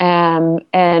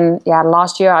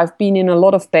 Last year I've been in a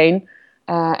lot of pain,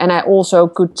 and I also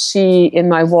could see in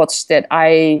my watch that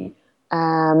I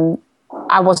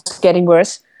was getting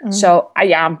worse. Mm. So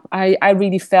I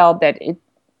really felt that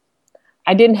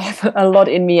I didn't have a lot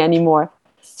in me anymore.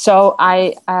 So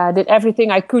I did everything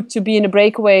I could to be in a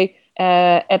breakaway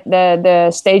at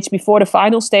the stage before the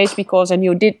final stage, because I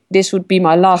knew this would be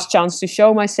my last chance to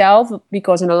show myself,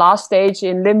 because in the last stage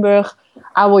in Limburg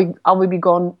I will be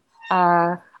gone.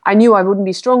 I knew I wouldn't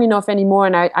be strong enough anymore,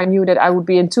 and I knew that I would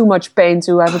be in too much pain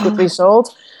to have a good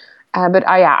result. But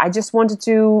I just wanted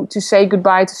to say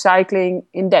goodbye to cycling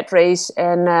in that race,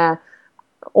 and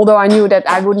although I knew that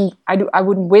I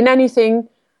wouldn't win anything,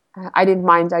 I didn't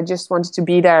mind. I just wanted to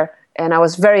be there, and I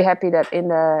was very happy that in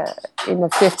the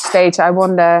 5th stage I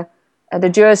won the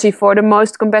jersey for the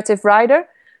most competitive rider.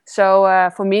 So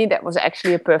for me, that was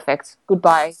actually a perfect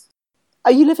goodbye.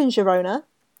 You live in Girona.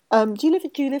 Do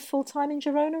you live full time in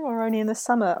Girona, or only in the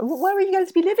summer? Where are you going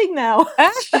to be living now?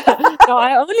 No,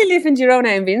 I only live in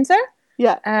Girona in winter.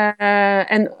 Yeah,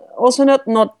 and also not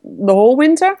the whole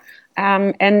winter.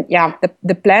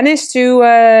 The plan is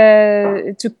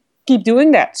to keep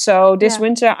doing that. So this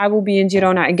winter I will be in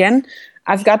Girona again.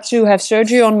 I've got to have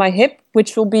surgery on my hip,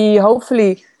 which will be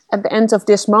hopefully at the end of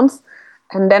this month,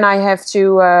 and then I have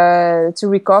to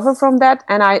recover from that.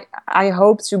 And I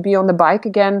hope to be on the bike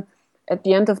again at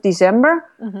the end of December.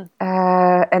 Mm-hmm.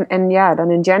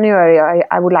 Then in January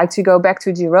I would like to go back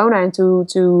to Girona and to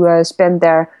spend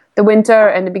there the winter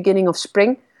and the beginning of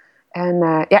spring. And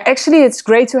actually it's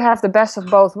great to have the best of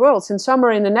both worlds, in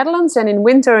summer in the Netherlands and in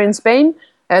winter in Spain.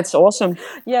 That's awesome.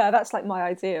 Yeah, that's like my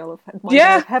ideal of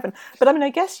heaven. But I mean, I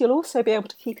guess you'll also be able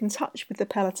to keep in touch with the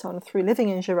peloton through living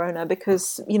in Girona,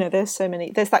 because there's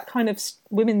that kind of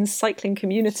women's cycling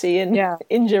community in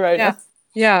Girona.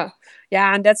 Yeah,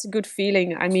 and that's a good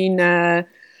feeling. I mean, I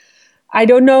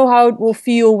don't know how it will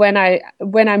feel when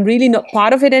I'm really not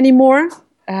part of it anymore.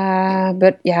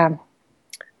 But yeah,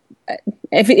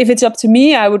 if it's up to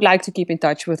me, I would like to keep in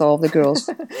touch with all the girls.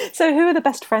 So, who are the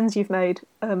best friends you've made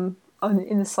in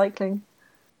the cycling?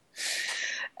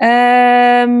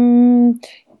 One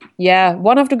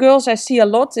of the girls I see a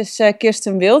lot is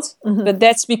Kirsten Wild, mm-hmm. but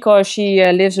that's because she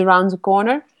lives around the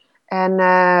corner.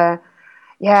 And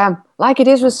like it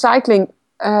is with cycling,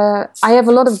 I have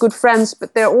a lot of good friends,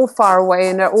 but they're all far away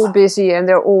and they're all busy and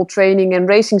they're all training and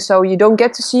racing, so you don't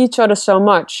get to see each other so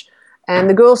much. And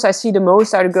the girls I see the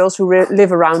most are the girls who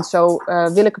live around. So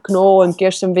Willeke Knol and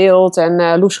Kirsten Wild and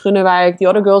Loes Gunnewijk, the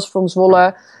other girls from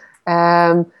Zwolle.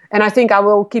 And I think I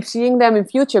will keep seeing them in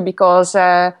future because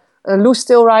Lou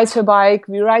still rides her bike.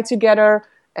 We ride together.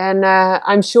 And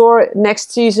I'm sure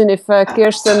next season, if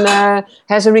Kirsten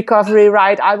has a recovery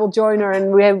ride, I will join her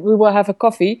and we will have a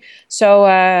coffee. So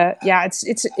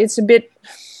it's a bit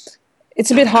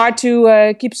hard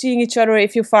to keep seeing each other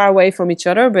if you're far away from each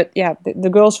other. But yeah, the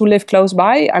girls who live close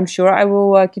by, I'm sure I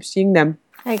will keep seeing them.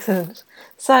 Excellent.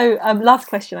 So last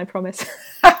question, I promise.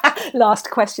 Last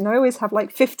question. I always have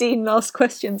like 15 last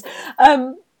questions.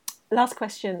 Last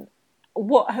question.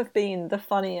 What have been the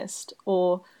funniest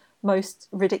or most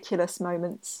ridiculous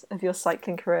moments of your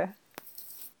cycling career?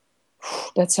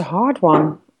 That's a hard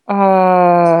one.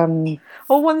 Or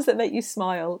ones that make you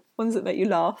smile, ones that make you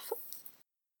laugh.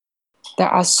 There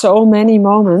are so many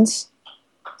moments.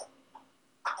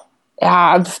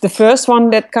 Yeah, the first one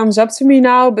that comes up to me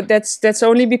now, but that's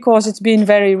only because it's been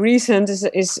very recent. Is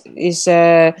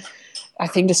I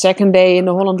think the second day in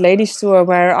the Holland Ladies Tour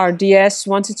where our DS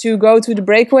wanted to go to the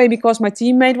breakaway because my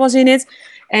teammate was in it,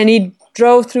 and he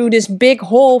drove through this big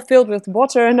hole filled with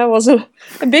water, and there was a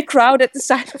big crowd at the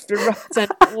side of the road,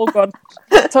 and all got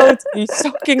totally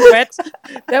soaking wet.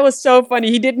 That was so funny.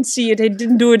 He didn't see it. He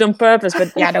didn't do it on purpose.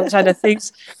 But yeah, those are the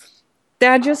things. They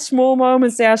are just small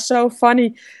moments. They are so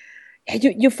funny.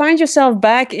 You find yourself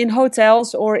back in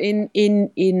hotels or in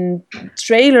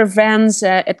trailer vans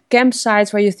at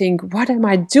campsites where you think, what am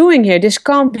I doing here? This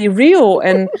can't be real.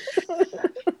 And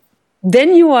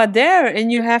then you are there and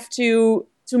you have to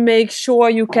make sure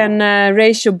you can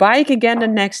race your bike again the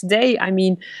next day. I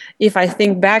mean, if I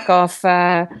think back of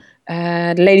the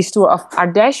ladies tour of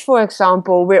Ardèche, for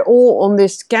example, we're all on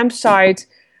this campsite,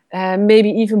 maybe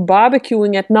even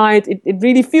barbecuing at night. It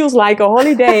really feels like a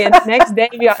holiday. And the next day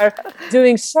we are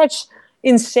doing such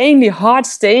insanely hard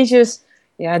stages.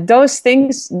 Yeah, those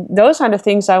are the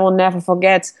things I will never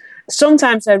forget.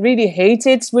 Sometimes I really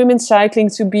hated women's cycling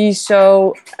to be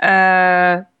so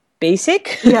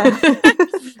basic. Yeah.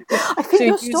 I think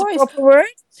your stories... proper word.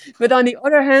 But on the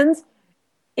other hand,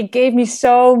 it gave me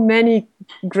so many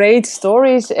great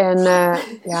stories. And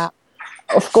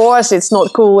of course, it's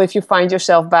not cool if you find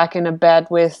yourself back in a bed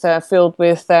filled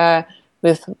with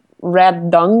red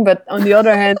dung. But on the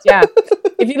other hand, yeah,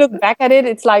 if you look back at it,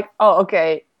 it's like, oh,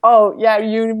 okay. Oh, yeah,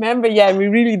 you remember? Yeah, we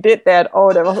really did that.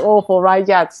 Oh, that was awful, right?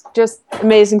 Yeah, it's just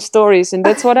amazing stories. And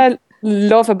that's what I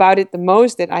love about it the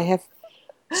most, that I have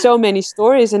so many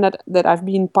stories and that I've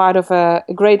been part of a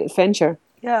great adventure.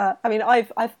 Yeah, I mean,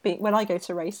 I've been, when I go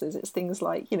to races, it's things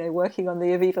like, working on the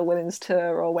Aviva Women's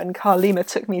Tour, or when Carl Lima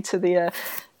took me to the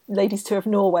Ladies Tour of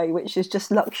Norway, which is just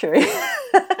luxury.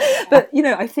 But,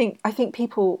 I think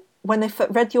people, when they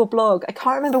read your blog, I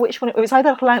can't remember which one, it was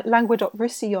either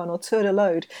Languedoc-Roussillon or Tour de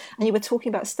l'Aude, and you were talking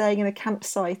about staying in a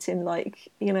campsite in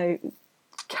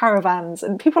caravans,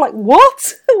 and people are like,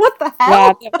 what? What the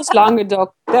hell? Yeah, that was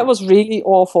Languedoc. That was really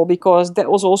awful because that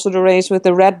was also the race with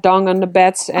the red dung on the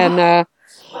beds and the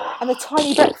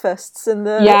tiny breakfasts and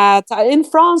the... Yeah, in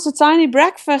France, the tiny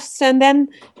breakfasts, and then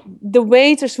the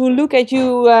waiters who look at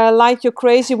you like you're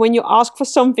crazy when you ask for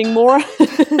something more.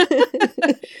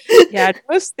 Yeah,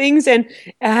 those things, and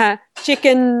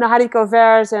chicken haricots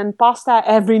verts and pasta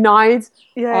every night.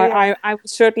 Yeah. I would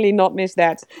certainly not miss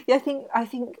that. Yeah, I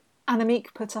think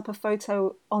Annemiek put up a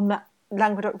photo on that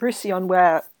Languedoc-Roussillon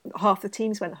where half the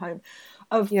teams went home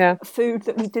of food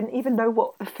that we didn't even know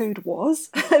what the food was.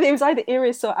 And it was either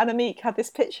Iris or Annemiek had this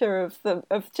picture of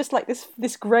just like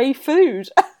this grey food.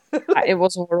 It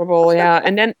was horrible, yeah.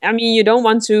 And then, I mean, you don't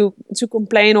want to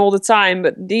complain all the time,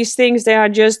 but these things, they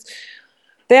are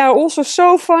also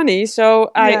so funny. So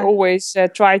I always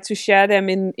try to share them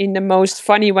in the most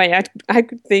funny way I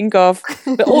could think of,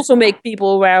 but also make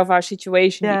people aware of our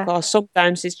situation because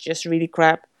sometimes it's just really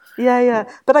crap. Yeah.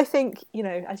 But I think,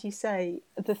 as you say,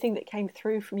 the thing that came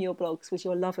through from your blogs was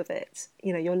your love of it,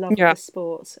 your love of the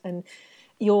sport and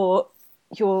your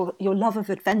love of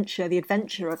adventure, the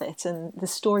adventure of it and the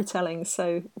storytelling.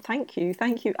 So thank you.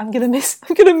 I'm gonna miss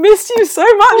you so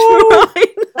much,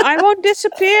 Marijn. I won't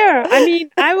disappear. I mean,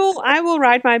 I will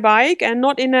ride my bike, and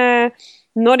not in a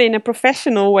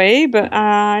professional way, but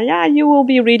you will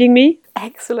be reading me.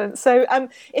 Excellent. So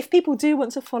if people do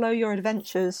want to follow your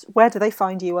adventures, where do they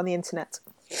find you on the internet?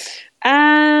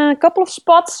 A couple of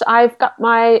spots. I've got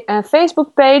my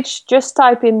Facebook page. Just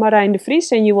type in Marijn de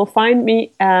Vries and you will find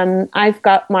me. And I've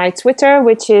got my Twitter,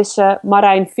 which is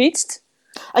Marijn Fietst.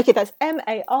 Okay, that's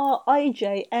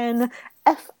MARIJNFIETST.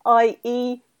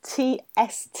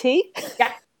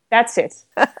 Yeah, that's it.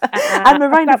 And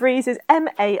Marijn de Vries is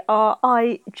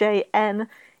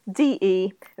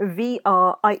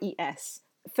MARIJNDEVRIES.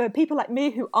 For people like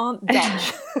me who aren't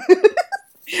Dutch.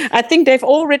 I think they've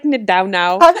all written it down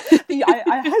now.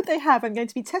 I hope they have. I'm going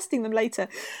to be testing them later.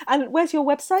 And where's your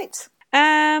website?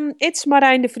 It's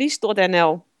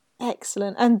marijndevries.nl.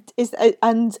 Excellent.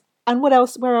 And what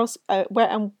else? Where else?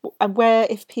 Where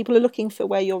if people are looking for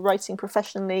where you're writing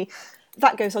professionally,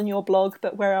 that goes on your blog.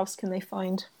 But where else can they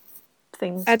find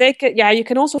things? You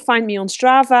can also find me on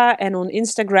Strava and on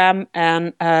Instagram,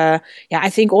 and I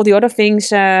think all the other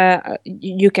things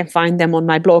you can find them on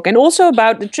my blog. And also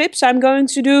about the trips I'm going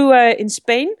to do in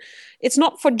Spain. It's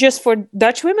not just for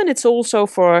Dutch women. It's also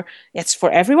for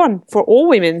everyone, for all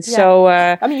women. Yeah. So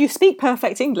I mean, you speak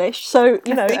perfect English, so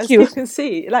as people can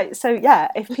see,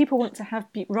 if people want to have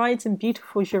rides in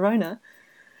beautiful Girona,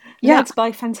 led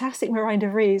by fantastic Marijn de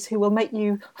Vries, who will make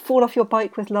you fall off your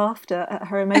bike with laughter at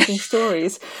her amazing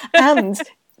stories, and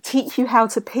teach you how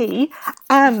to pee,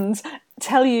 and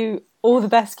tell you all the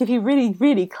best, give you really,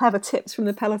 really clever tips from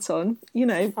the peloton.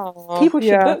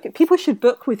 People should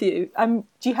book with you.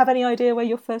 Do you have any idea when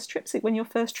your first trips are going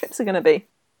to be?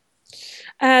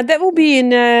 That will be in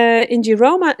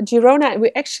Girona. Girona, we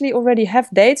actually already have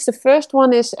dates. The first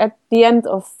one is at the end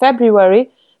of February,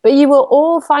 but you will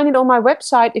all find it on my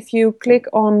website if you click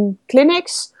on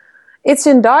clinics. It's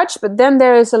in Dutch, but then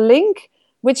there is a link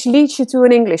which leads you to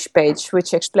an English page,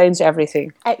 which explains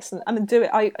everything. Excellent. I'm going to do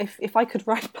it. If I could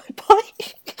ride my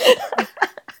bike,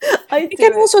 I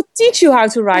can also teach you how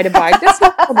to ride a bike. That's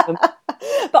no problem.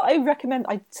 But I recommend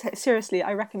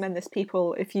this,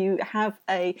 people, if you have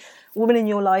a woman in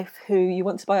your life who you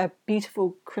want to buy a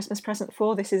beautiful Christmas present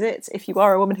for, this is it. If you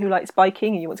are a woman who likes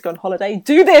biking and you want to go on holiday,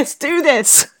 do this.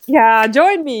 Yeah,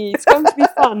 join me. It's going to be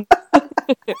fun.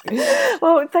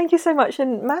 Well, thank you so much,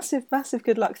 and massive, massive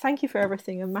good luck. Thank you for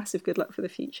everything, and massive good luck for the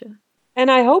future.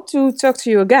 And I hope to talk to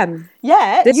you again.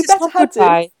 Yeah, you better have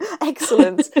to.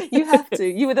 Excellent. You have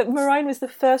to. Marijn was the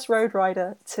first road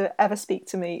rider to ever speak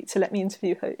to me, to let me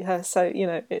interview her. So,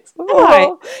 it's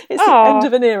the end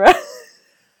of an era.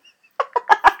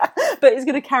 But it's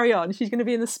going to carry on. She's going to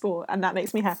be in the sport, and that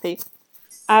makes me happy.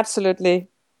 Absolutely.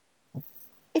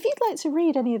 If you'd like to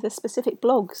read any of the specific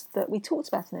blogs that we talked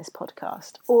about in this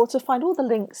podcast, or to find all the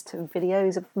links to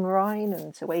videos of Marijn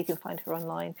and to where you can find her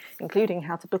online, including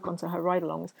how to book onto her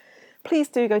ride-alongs, please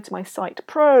do go to my site,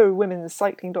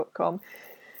 prowomenscycling.com,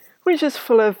 which is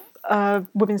full of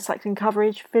women's cycling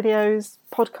coverage, videos,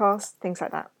 podcasts, things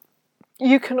like that.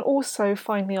 You can also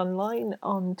find me online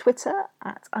on Twitter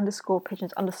at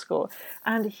 _pigeons_.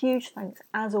 And a huge thanks,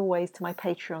 as always, to my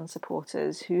Patreon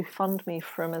supporters who fund me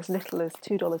from as little as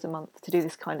 $2 a month to do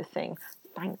this kind of thing.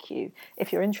 Thank you.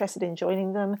 If you're interested in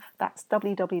joining them, that's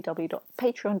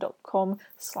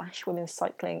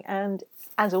www.patreon.com/womenscycling. And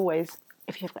as always,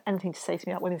 if you have got anything to say to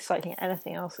me about women's cycling or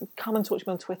anything else, come and talk to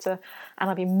me on Twitter, and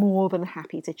I'll be more than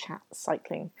happy to chat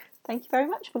cycling. Thank you very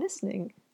much for listening.